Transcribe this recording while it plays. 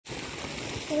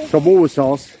So I'm always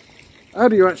asked, how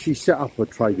do you actually set up a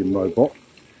trading robot?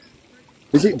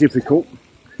 Is it difficult?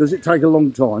 Does it take a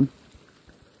long time?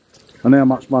 And how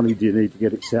much money do you need to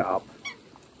get it set up?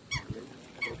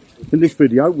 In this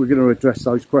video, we're going to address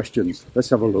those questions. Let's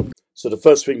have a look. So the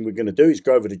first thing we're going to do is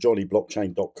go over to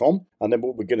JonnyBlockchain.com, and then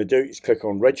what we're going to do is click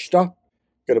on register. I'm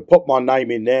going to pop my name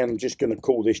in there, and I'm just going to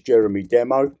call this Jeremy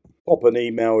Demo. Pop an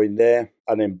email in there,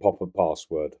 and then pop a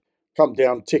password. Come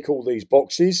down, tick all these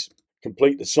boxes,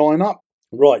 complete the sign up.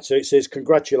 Right, so it says,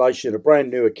 congratulations, a brand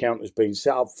new account has been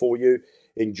set up for you.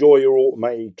 Enjoy your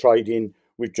automated trading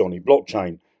with Jonny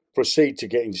Blockchain. Proceed to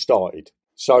getting started.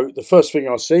 So the first thing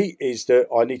I see is that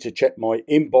I need to check my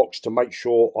inbox to make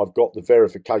sure I've got the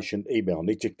verification email. I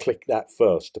need to click that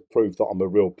first to prove that I'm a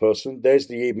real person. There's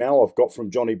the email I've got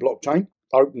from Jonny Blockchain.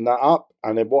 Open that up,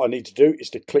 and then what I need to do is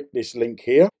to click this link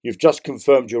here. You've just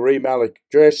confirmed your email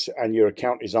address and your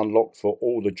account is unlocked for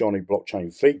all the Jonny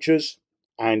Blockchain features.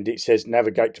 And it says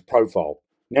navigate to profile.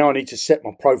 Now I need to set my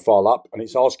profile up, and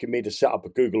it's asking me to set up a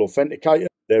Google Authenticator.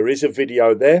 There is a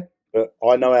video there, but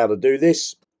I know how to do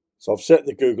this. So I've set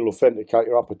the Google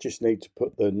Authenticator up. I just need to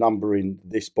put the number in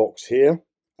this box here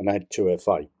and add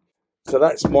 2FA. So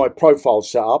that's my profile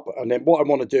set up. And then what I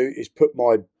want to do is put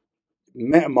my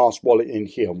MetaMask wallet in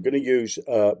here. I'm going to use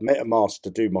MetaMask to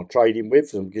do my trading with.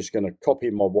 So I'm just going to copy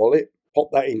my wallet,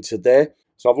 pop that into there.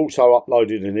 So I've also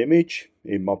uploaded an image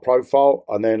in my profile,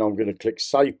 and then I'm going to click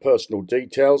Save Personal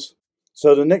Details.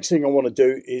 So the next thing I want to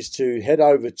do is to head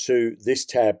over to this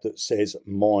tab that says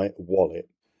My Wallet.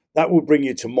 That will bring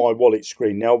you to My Wallet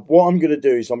screen. Now, what I'm going to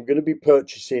do is I'm going to be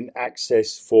purchasing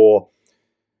access for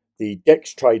the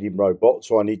DEX trading robot.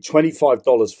 So I need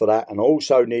 $25 for that, and I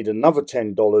also need another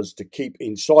 $10 to keep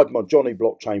inside my Jonny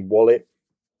Blockchain wallet,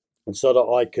 and so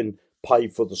that I can pay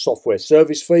for the software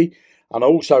service fee. And I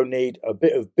also need a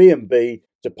bit of BNB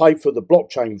to pay for the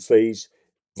blockchain fees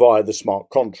via the smart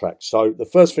contract. So the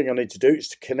first thing I need to do is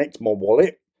to connect my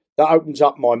wallet. That opens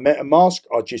up my MetaMask.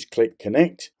 I just click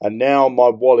connect, and now my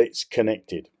wallet's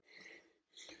connected.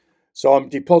 So I'm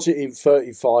depositing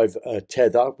 35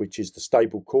 Tether, which is the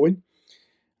stable coin.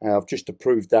 I've just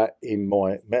approved that in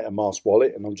my MetaMask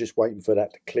wallet, and I'm just waiting for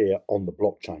that to clear on the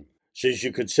blockchain. So as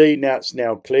you can see, now it's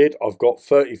now cleared. I've got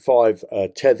 35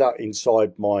 Tether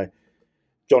inside my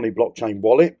Jonny Blockchain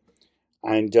wallet,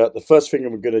 and the first thing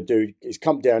I'm going to do is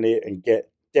come down here and get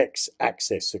DEX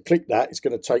access. So click that. It's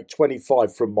going to take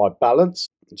 25 from my balance.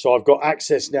 So I've got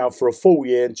access now for a full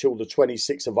year until the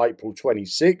 26th of April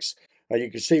 26. And you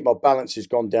can see my balance has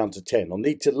gone down to 10. I'll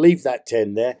need to leave that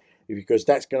 10 there because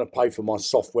that's going to pay for my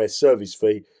software service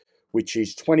fee, which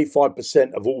is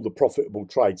 25% of all the profitable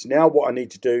trades. Now what I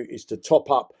need to do is to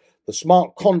top up the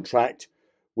smart contract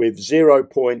with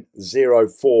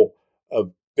 0.04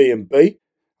 of BNB,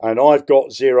 and I've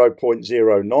got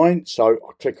 0.09, so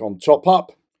I click on top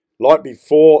up. Like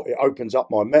before, it opens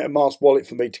up my MetaMask wallet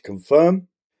for me to confirm,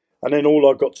 and then all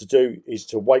I've got to do is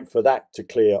to wait for that to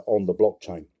clear on the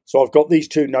blockchain. So I've got these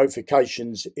two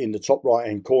notifications in the top right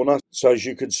hand corner. So as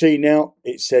you can see now,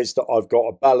 it says that I've got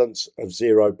a balance of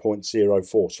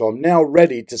 0.04. So I'm now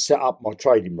ready to set up my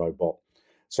trading robot.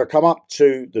 So come up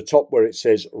to the top where it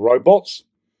says robots,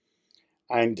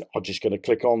 and I'm just going to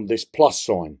click on this plus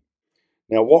sign.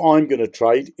 Now what I'm going to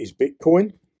trade is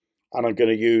Bitcoin, and I'm going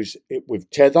to use it with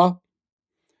Tether.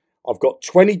 I've got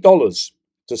 $20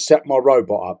 to set my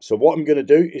robot up. So what I'm going to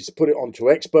do is put it onto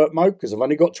expert mode because I've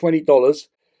only got $20,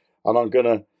 and I'm going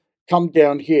to come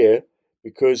down here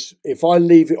because if I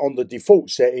leave it on the default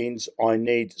settings, I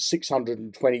need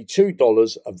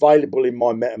 $622 available in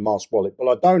my MetaMask wallet.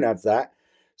 Well, I don't have that.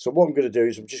 So what I'm going to do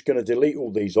is I'm just going to delete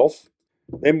all these off.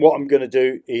 Then what I'm going to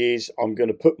do is I'm going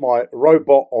to put my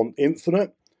robot on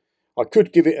infinite. I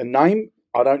could give it a name.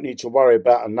 I don't need to worry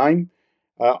about a name.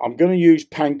 I'm going to use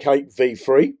Pancake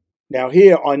V3. Now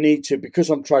here I need to, because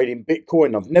I'm trading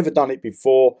Bitcoin, I've never done it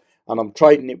before, and I'm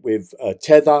trading it with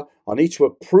Tether, I need to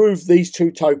approve these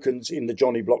two tokens in the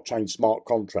Jonny Blockchain smart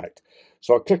contract.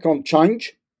 So I click on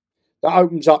change. That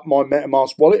opens up my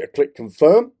MetaMask wallet. I click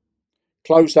confirm.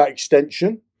 Close that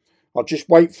extension. I'll just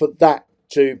wait for that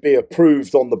to be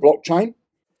approved on the blockchain.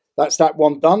 That's that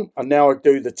one done. And now I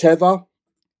do the Tether.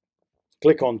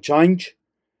 Click on change.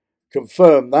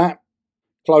 Confirm that.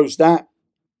 Close that.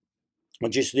 I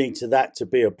just need that to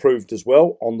be approved as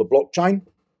well on the blockchain.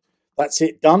 That's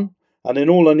it done. And then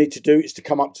all I need to do is to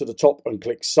come up to the top and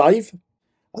click save.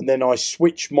 And then I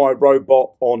switch my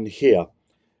robot on here.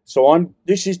 So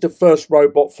this is the first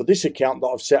robot for this account that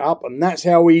I've set up. And that's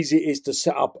how easy it is to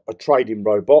set up a trading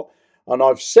robot. And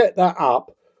I've set that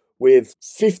up with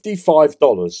 $55.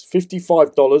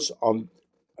 $55. I'm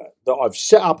that I've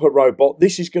set up a robot.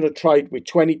 This is going to trade with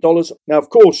 $20. Now, of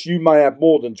course, you may have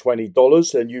more than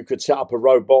 $20 and you could set up a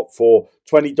robot for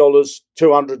 $20, $200,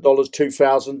 $2,000,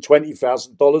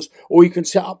 $20,000, or you can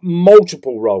set up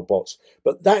multiple robots.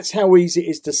 But that's how easy it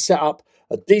is to set up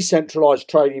a decentralized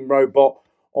trading robot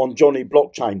on Jonny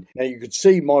Blockchain. Now, you can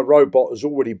see my robot has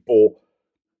already bought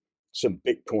some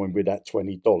Bitcoin with that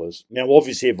 $20. Now,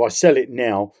 obviously, if I sell it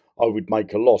now, I would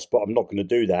make a loss, but I'm not going to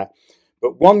do that.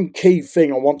 But one key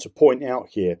thing I want to point out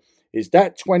here is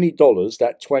that $20,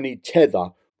 that 20 Tether,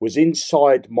 was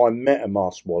inside my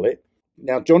MetaMask wallet.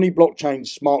 Now, Jonny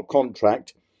Blockchain's smart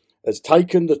contract has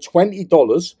taken the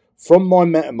 $20 from my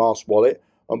MetaMask wallet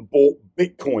and bought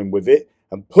Bitcoin with it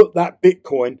and put that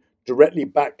Bitcoin directly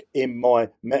back in my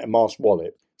MetaMask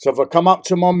wallet. So if I come up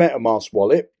to my MetaMask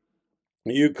wallet,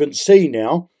 you can see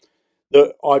now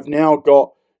that I've now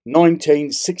got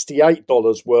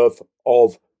 $1968 worth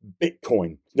of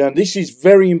Bitcoin. Now, this is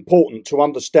very important to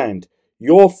understand.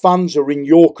 Your funds are in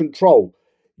your control.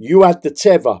 You have the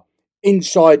Tether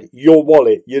inside your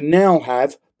wallet. You now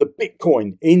have the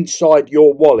Bitcoin inside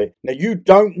your wallet. Now, you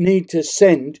don't need to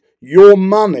send your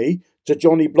money to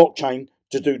Jonny Blockchain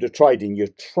to do the trading. Your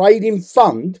trading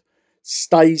fund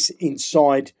stays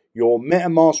inside your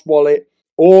MetaMask wallet,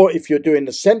 or if you're doing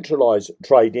the centralized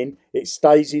trading, it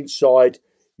stays inside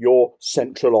your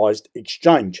centralized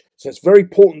exchange. So it's very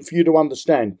important for you to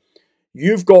understand.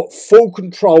 You've got full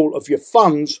control of your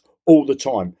funds all the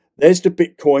time. There's the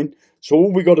Bitcoin. So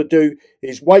all we got to do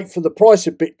is wait for the price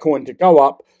of Bitcoin to go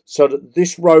up so that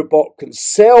this robot can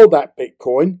sell that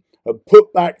Bitcoin and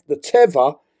put back the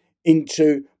Tether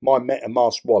into my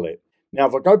MetaMask wallet. Now,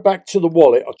 if I go back to the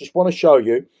wallet, I just want to show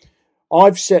you,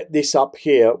 I've set this up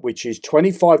here, which is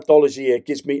 $25 a year,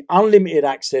 gives me unlimited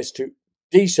access to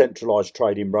decentralized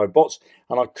trading robots,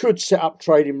 and I could set up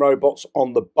trading robots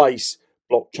on the base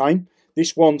blockchain.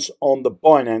 This one's on the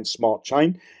Binance Smart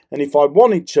Chain, and if I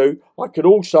wanted to, I could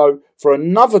also, for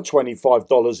another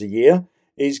 $25 a year,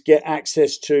 is get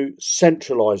access to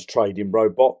centralized trading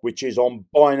robot, which is on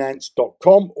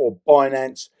Binance.com or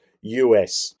Binance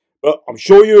US. But I'm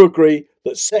sure you agree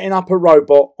that setting up a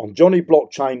robot on Jonny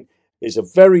Blockchain is a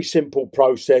very simple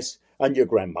process, and your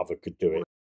grandmother could do it.